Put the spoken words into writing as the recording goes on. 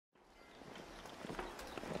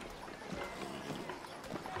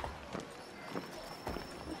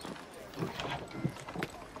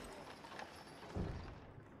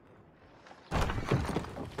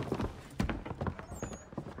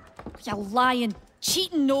you lying,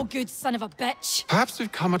 cheating, no good son of a bitch. Perhaps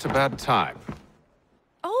we've come at a bad time.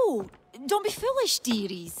 Oh, don't be foolish,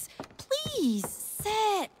 dearies. Please,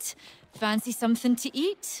 sit. Fancy something to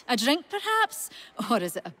eat? A drink, perhaps? Or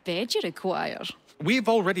is it a bed you require? We've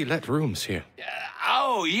already let rooms here.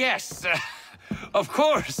 Oh, yes. Of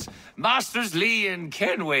course. Masters Lee and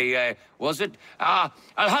Kenway, was it? I'll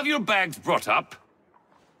have your bags brought up.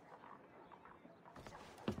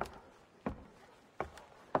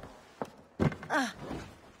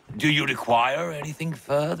 Do you require anything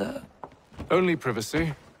further? Only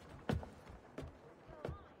privacy.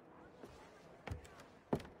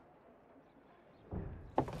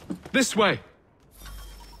 This way!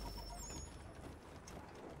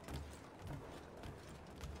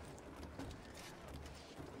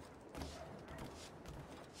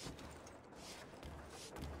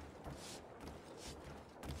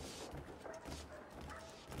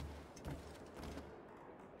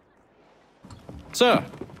 Sir,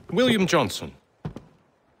 William Johnson.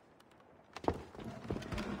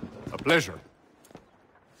 A pleasure.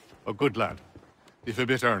 A good lad, if a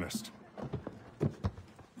bit earnest.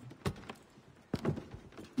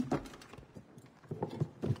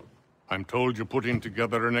 I'm told you're putting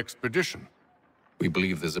together an expedition. We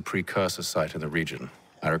believe there's a precursor site in the region.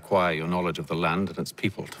 I require your knowledge of the land and its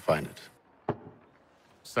people to find it.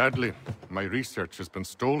 Sadly, my research has been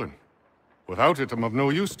stolen. Without it, I'm of no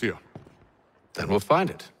use to you. Then we'll find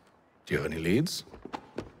it. Do you have any leads?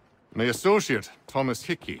 My associate, Thomas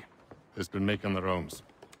Hickey, has been making the rounds.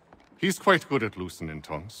 He's quite good at loosening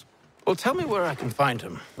tongues. Well, tell me where I can find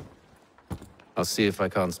him. I'll see if I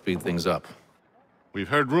can't speed things up. We've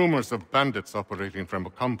heard rumors of bandits operating from a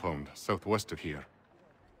compound southwest of here.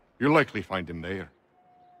 You'll likely find him there.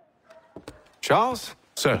 Charles?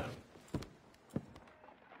 Sir,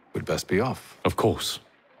 We'd best be off. of course.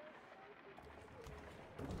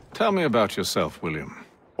 Tell me about yourself, William.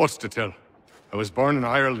 What's to tell? I was born in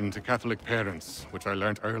Ireland to Catholic parents, which I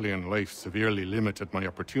learnt early in life severely limited my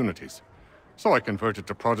opportunities. So I converted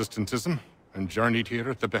to Protestantism and journeyed here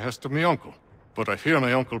at the behest of my uncle. But I fear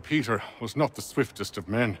my uncle Peter was not the swiftest of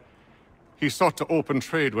men. He sought to open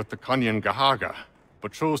trade with the Conyan Gahaga,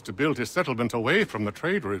 but chose to build his settlement away from the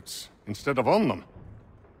trade routes instead of on them.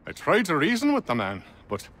 I tried to reason with the man,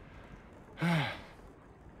 but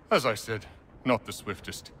as I said, not the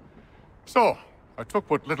swiftest. So, I took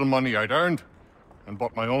what little money I'd earned and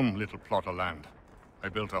bought my own little plot of land. I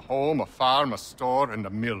built a home, a farm, a store, and a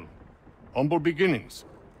mill. Humble beginnings,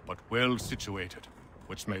 but well situated,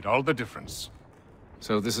 which made all the difference.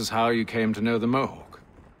 So this is how you came to know the Mohawk?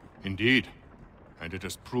 Indeed, and it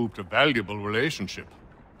has proved a valuable relationship.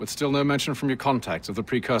 But still no mention from your contacts of the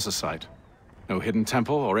precursor site? No hidden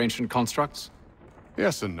temple or ancient constructs?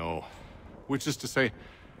 Yes and no. Which is to say,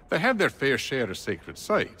 they have their fair share of sacred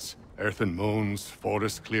sites. Earthen mounds,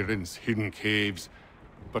 forest clearings, hidden caves.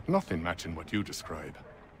 But nothing matching what you describe.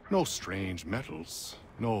 No strange metals,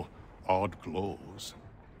 no odd glows.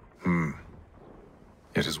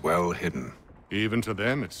 It is well hidden. Even to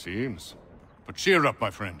them, it seems. But cheer up, my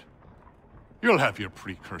friend. You'll have your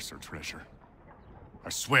precursor treasure. I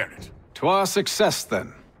swear it. To our success,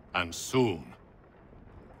 then. And soon.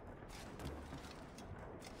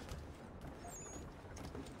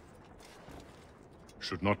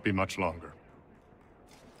 Should not be much longer.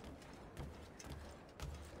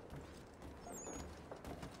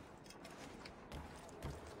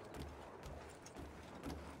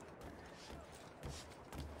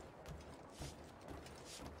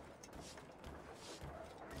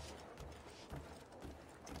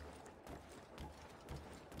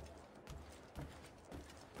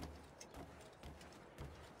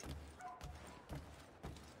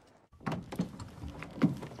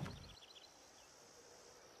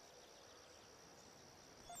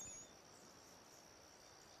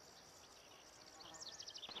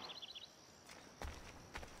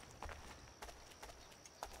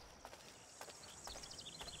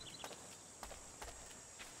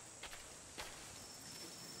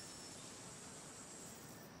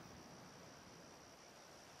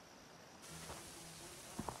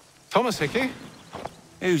 Thomas Hickey?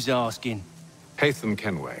 Who's asking? Haytham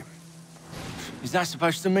Kenway. Is that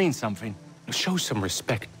supposed to mean something? Show some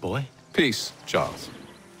respect, boy. Peace, Charles.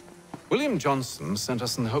 William Johnson sent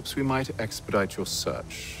us in the hopes we might expedite your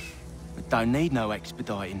search. We don't need no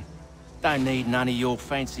expediting. Don't need none of your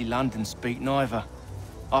fancy London speak neither.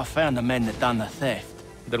 I found the men that done the theft.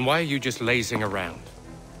 Then why are you just lazing around?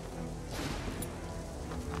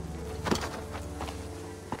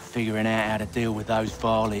 Figuring out how to deal with those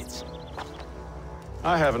varlets.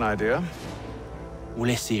 I have an idea. Well,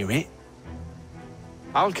 let's hear it.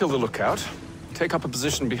 I'll kill the lookout, take up a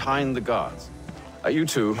position behind the guards. You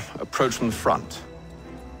two approach from the front.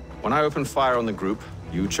 When I open fire on the group,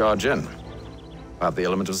 you charge in. I have the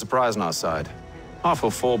element of surprise on our side. Half will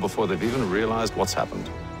fall before they've even realized what's happened.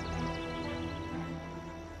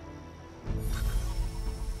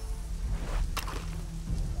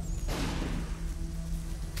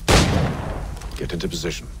 Get into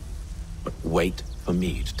position, but wait for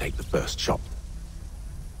me to take the first shot.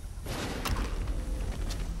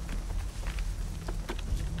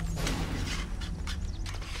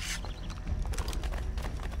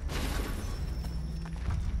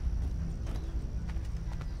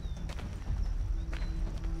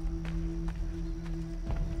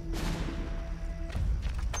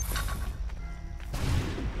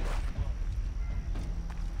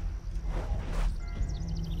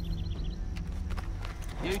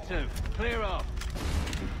 You two, clear off.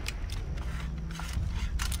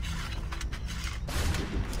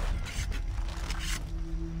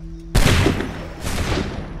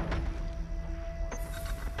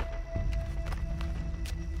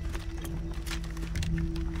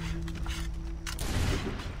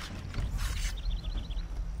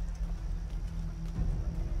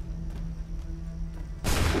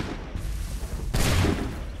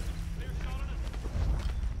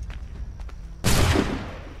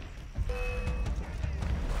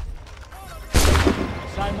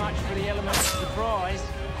 So much for the element of surprise.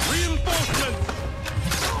 Reinforcements!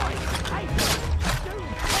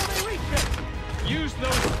 Use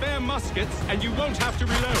those spare muskets, and you won't have to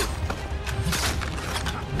reload.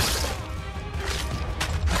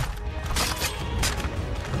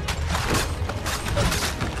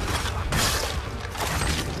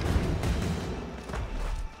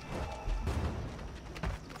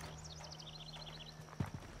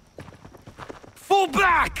 Fall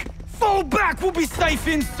back! Fall back! We'll be safe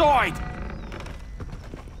inside!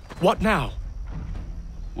 What now?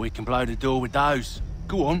 We can blow the door with those.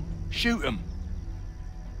 Go on, shoot them.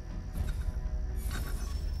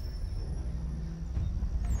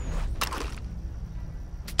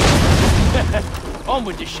 On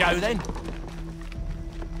with the show, then.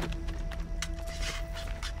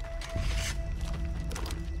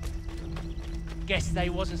 Guess they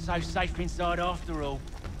wasn't so safe inside after all.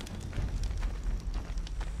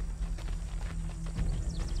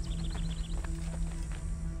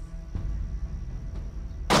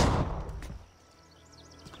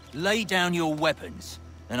 Lay down your weapons,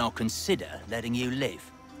 and I'll consider letting you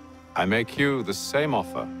live. I make you the same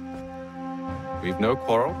offer. We've no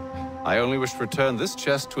quarrel. I only wish to return this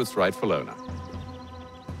chest to its rightful owner.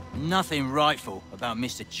 Nothing rightful about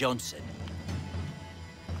Mr. Johnson.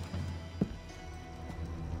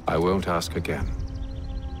 I won't ask again.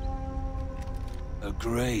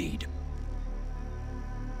 Agreed.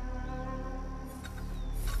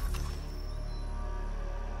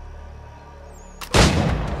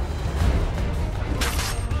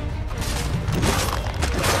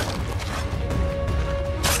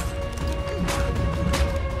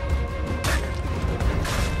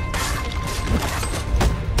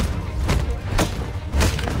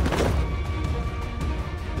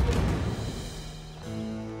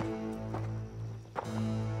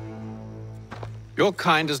 Your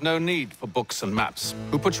kind has no need for books and maps.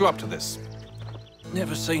 Who put you up to this?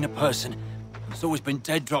 Never seen a person. It's always been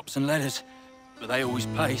dead drops and letters. But they always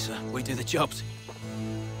pay, so we do the jobs.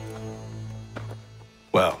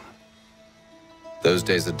 Well, those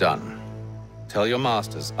days are done. Tell your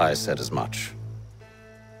masters I said as much.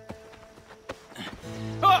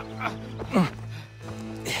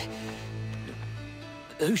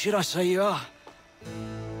 Who should I say you are?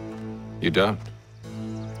 You don't?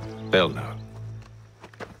 They'll know.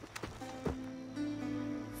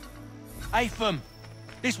 Atham,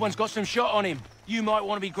 this one's got some shot on him. You might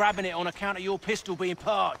want to be grabbing it on account of your pistol being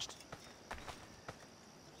parched.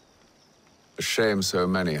 A shame so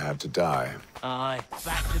many have to die. Aye,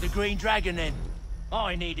 back to the Green Dragon then.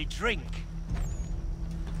 I need a drink.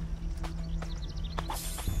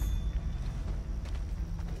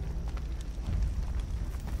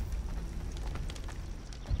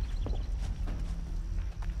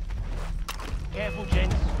 Careful,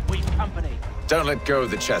 gents. We've company. Don't let go of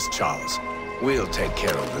the chest, Charles. We'll take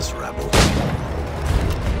care of this rabble.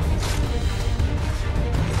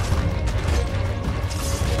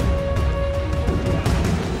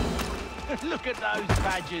 Look at those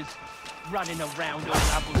badgers running around all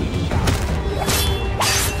over the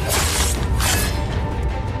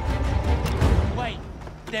show. Wait,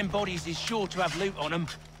 them bodies is sure to have loot on them.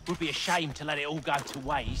 Would be a shame to let it all go to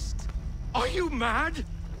waste. Are you mad?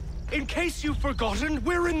 In case you've forgotten,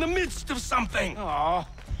 we're in the midst of something! Aw,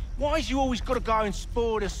 why's you always got to go and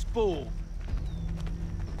spoil the sport?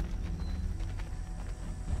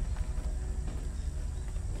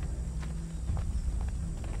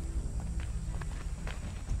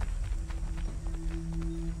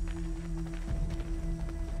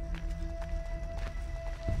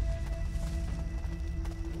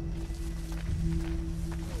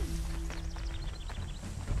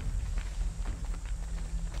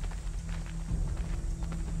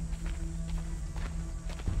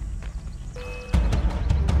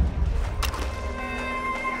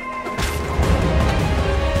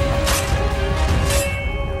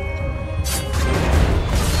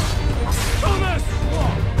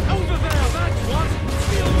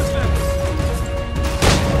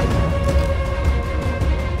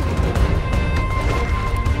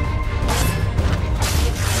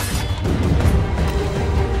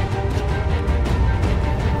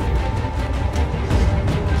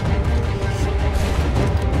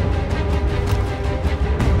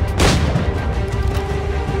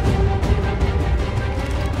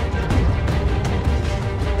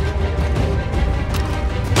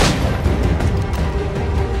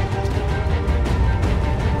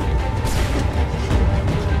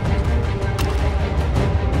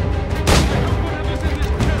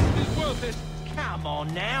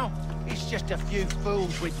 on now. It's just a few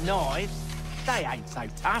fools with knives. They ain't so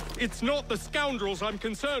tough. It's not the scoundrels I'm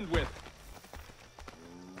concerned with.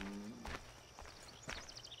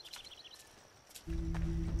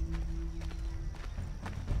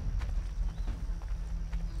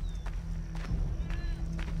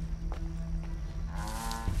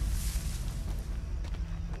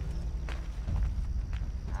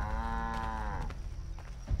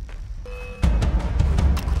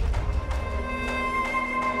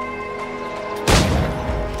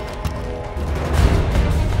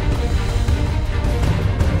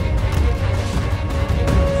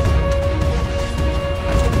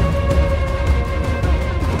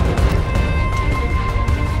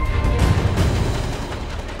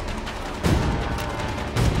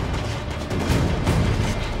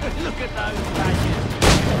 Look at those badgers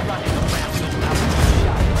running around all over the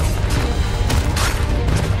show.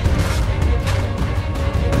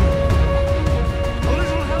 A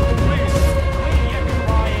little help, please. When you're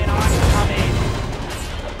crying, I'm coming.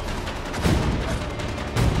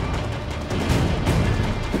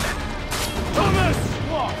 Thomas!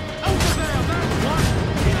 What? Over there, that's one!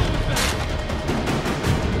 Deal with them!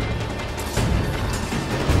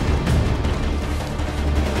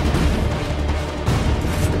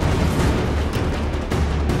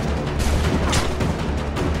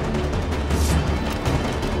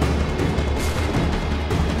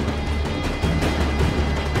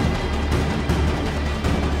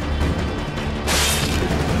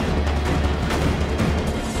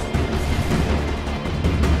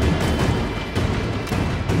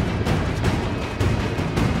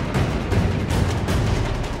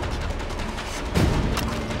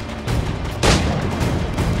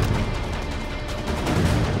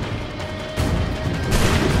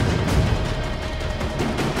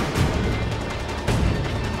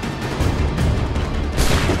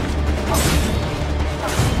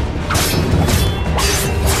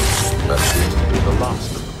 That seems to be the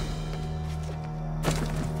last of them.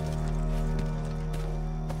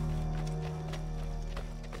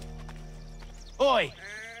 Oi!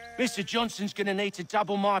 Mr. Johnson's gonna need to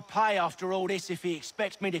double my pay after all this if he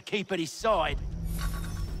expects me to keep at his side.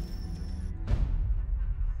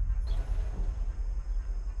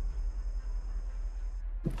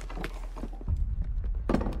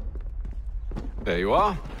 There you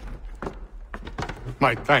are.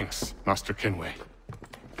 My thanks, Master Kenway.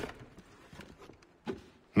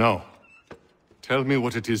 Now, tell me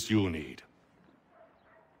what it is you need.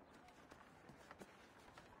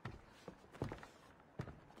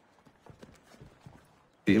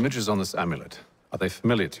 The images on this amulet, are they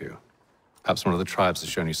familiar to you? Perhaps one of the tribes has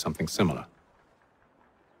shown you something similar.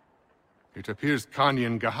 It appears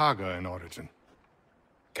Kanyan Gahaga in origin.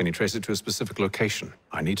 Can you trace it to a specific location?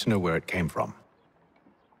 I need to know where it came from.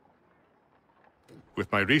 With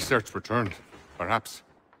my research returned, perhaps.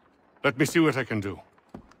 Let me see what I can do.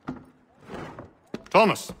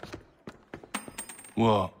 Thomas!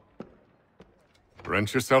 What?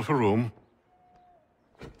 Rent yourself a room.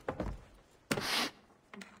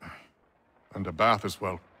 And a bath as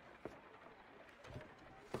well.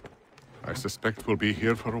 I suspect we'll be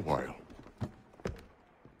here for a while.